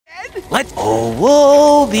Oh,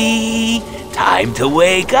 Wolvie, time to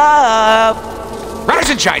wake up. Rise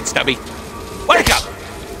and shine, Stubby. Wake up.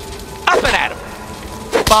 Up and at him.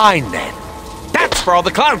 Fine, then. That's for all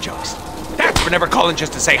the clown jokes. That's for never calling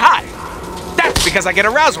just to say hi. That's because I get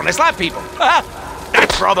aroused when I slap people.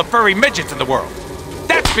 That's for all the furry midgets in the world.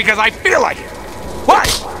 That's because I feel like it. Why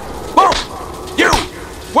won't you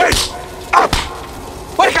wake up?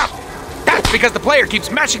 Wake up! That's because the player keeps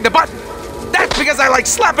mashing the button. That's because I like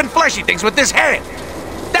slapping fleshy things with this hand.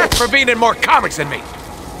 That's for being in more comics than me.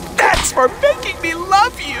 That's for making me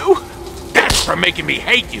love you. That's for making me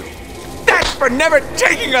hate you. That's for never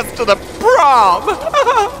taking us to the prom.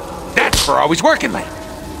 That's for always working late.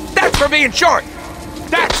 That's for being short.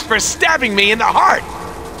 That's for stabbing me in the heart.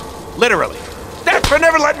 Literally. That's for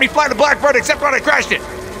never letting me fly the Blackbird except when I crashed it.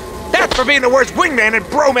 That's for being the worst wingman in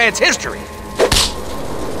bromance history.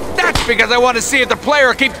 That's because I want to see if the player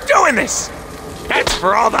will keep doing this. That's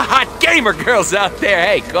for all the hot gamer girls out there.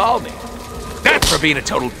 Hey, call me. That's for being a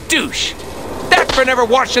total douche. That's for never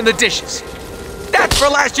washing the dishes. That's for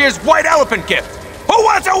last year's white elephant gift. Who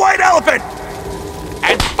wants a white elephant?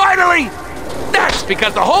 And finally, that's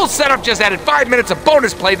because the whole setup just added 5 minutes of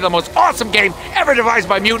bonus play to the most awesome game ever devised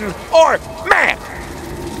by mutant or man.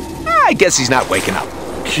 I guess he's not waking up.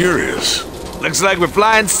 Curious. Looks like we're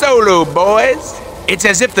flying solo, boys. It's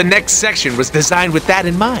as if the next section was designed with that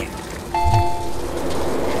in mind.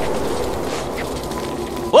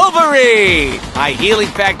 Wolverine! My healing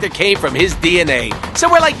factor came from his DNA. So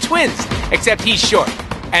we're like twins, except he's short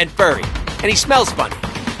and furry, and he smells funny.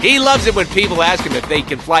 He loves it when people ask him if they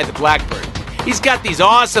can fly the Blackbird. He's got these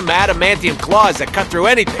awesome adamantium claws that cut through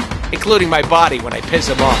anything, including my body when I piss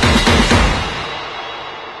him off.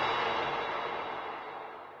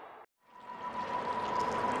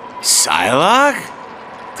 Psylocke?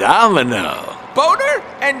 Domino? Boner?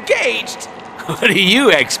 Engaged? What are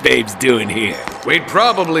you ex-babes doing here? We'd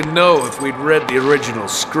probably know if we'd read the original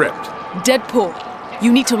script. Deadpool,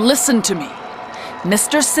 you need to listen to me.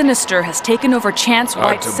 Mr. Sinister has taken over Chance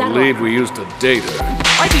White's Hard to believe we used to date her.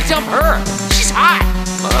 Why'd you dump her? She's hot!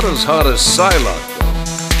 Not as hot as Psylocke,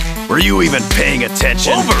 though. Were you even paying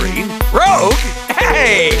attention? Wolverine? Rogue?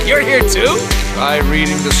 Hey, you're here too? Try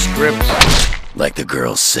reading the script. Like the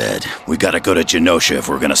girl said, we gotta go to Genosha if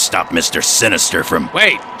we're gonna stop Mr. Sinister from...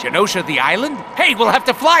 Wait, Genosha the island? Hey, we'll have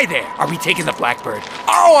to fly there. Are we taking the Blackbird?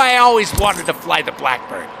 Oh, I always wanted to fly the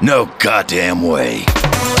Blackbird. No goddamn way.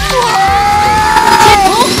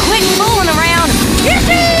 Deadpool, quit fooling around!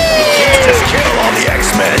 Let's just kill all the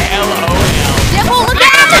X-Men. LOL. Deadpool, look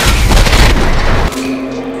out!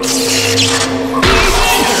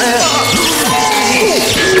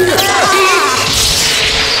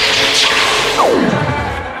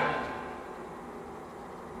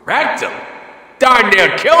 Wrecked him. Darn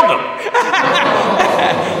near killed him.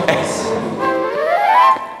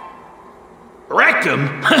 Wrecked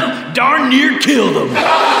him? Darn near killed him.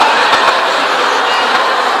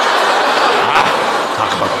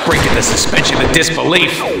 Talk about breaking the suspension of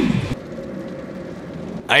disbelief.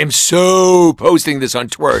 I am so posting this on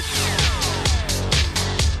Twitter.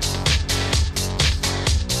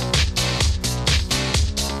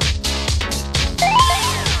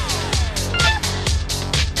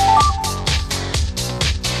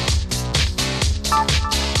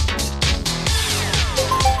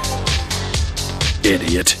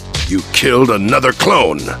 Idiot. You killed another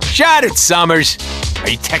clone. Shot it, Summers. Are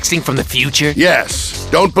you texting from the future? Yes.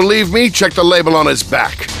 Don't believe me? Check the label on his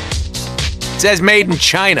back. It says made in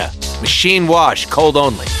China. Machine wash, cold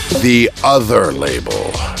only. The other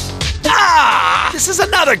label. Ah! This is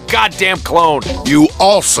another goddamn clone. You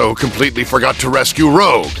also completely forgot to rescue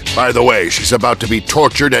Rogue. By the way, she's about to be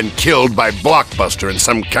tortured and killed by Blockbuster in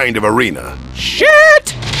some kind of arena.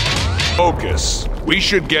 Shit! Focus. We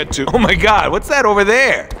should get to... Oh my god, what's that over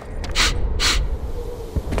there?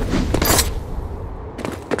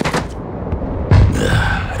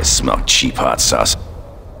 I smell cheap hot sauce.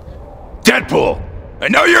 Deadpool! I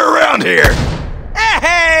know you're around here!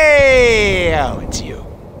 Hey! Oh, it's you.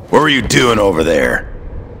 What were you doing over there?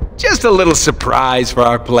 Just a little surprise for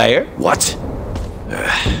our player. What?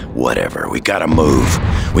 Whatever, we gotta move.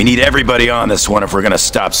 We need everybody on this one if we're gonna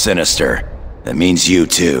stop Sinister. That means you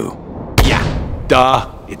too. Yeah,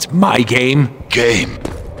 duh. It's my game. Game.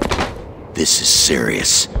 This is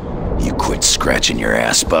serious. You quit scratching your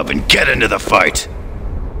ass, bub, and get into the fight!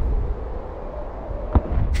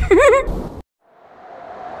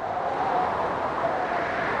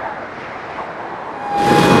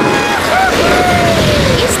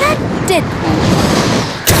 Is that Deadpool?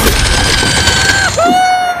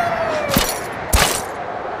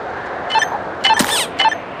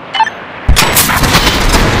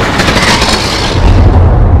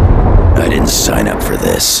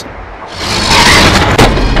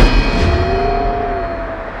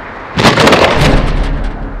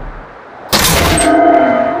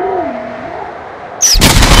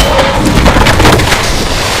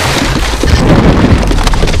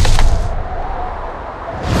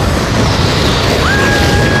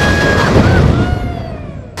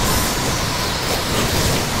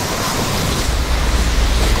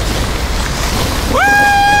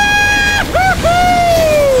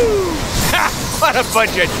 What a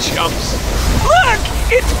bunch of chumps. Look,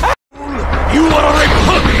 it's... You are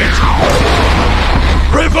repugnant!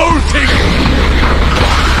 Revolting!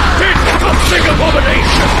 Disgusting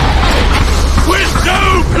abomination! With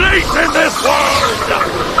no place in this world!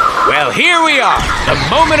 Well, here we are, the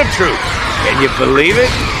moment of truth. Can you believe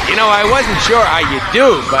it? You know, I wasn't sure how you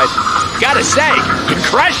do, but gotta say, you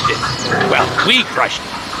crushed it. Well, we crushed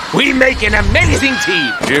it. We make an amazing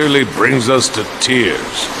team. Nearly brings us to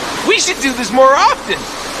tears. We should do this more often.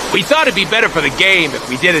 We thought it'd be better for the game if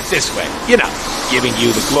we did it this way. You know, giving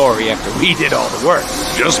you the glory after we did all the work.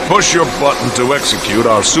 Just push your button to execute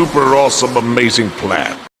our super awesome amazing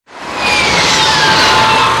plan.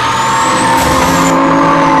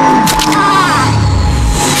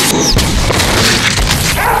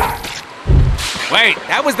 Wait,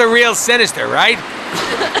 that was the real Sinister, right?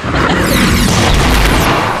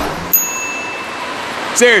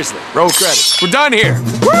 Seriously, roll credits. We're done here.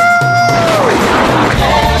 Woo!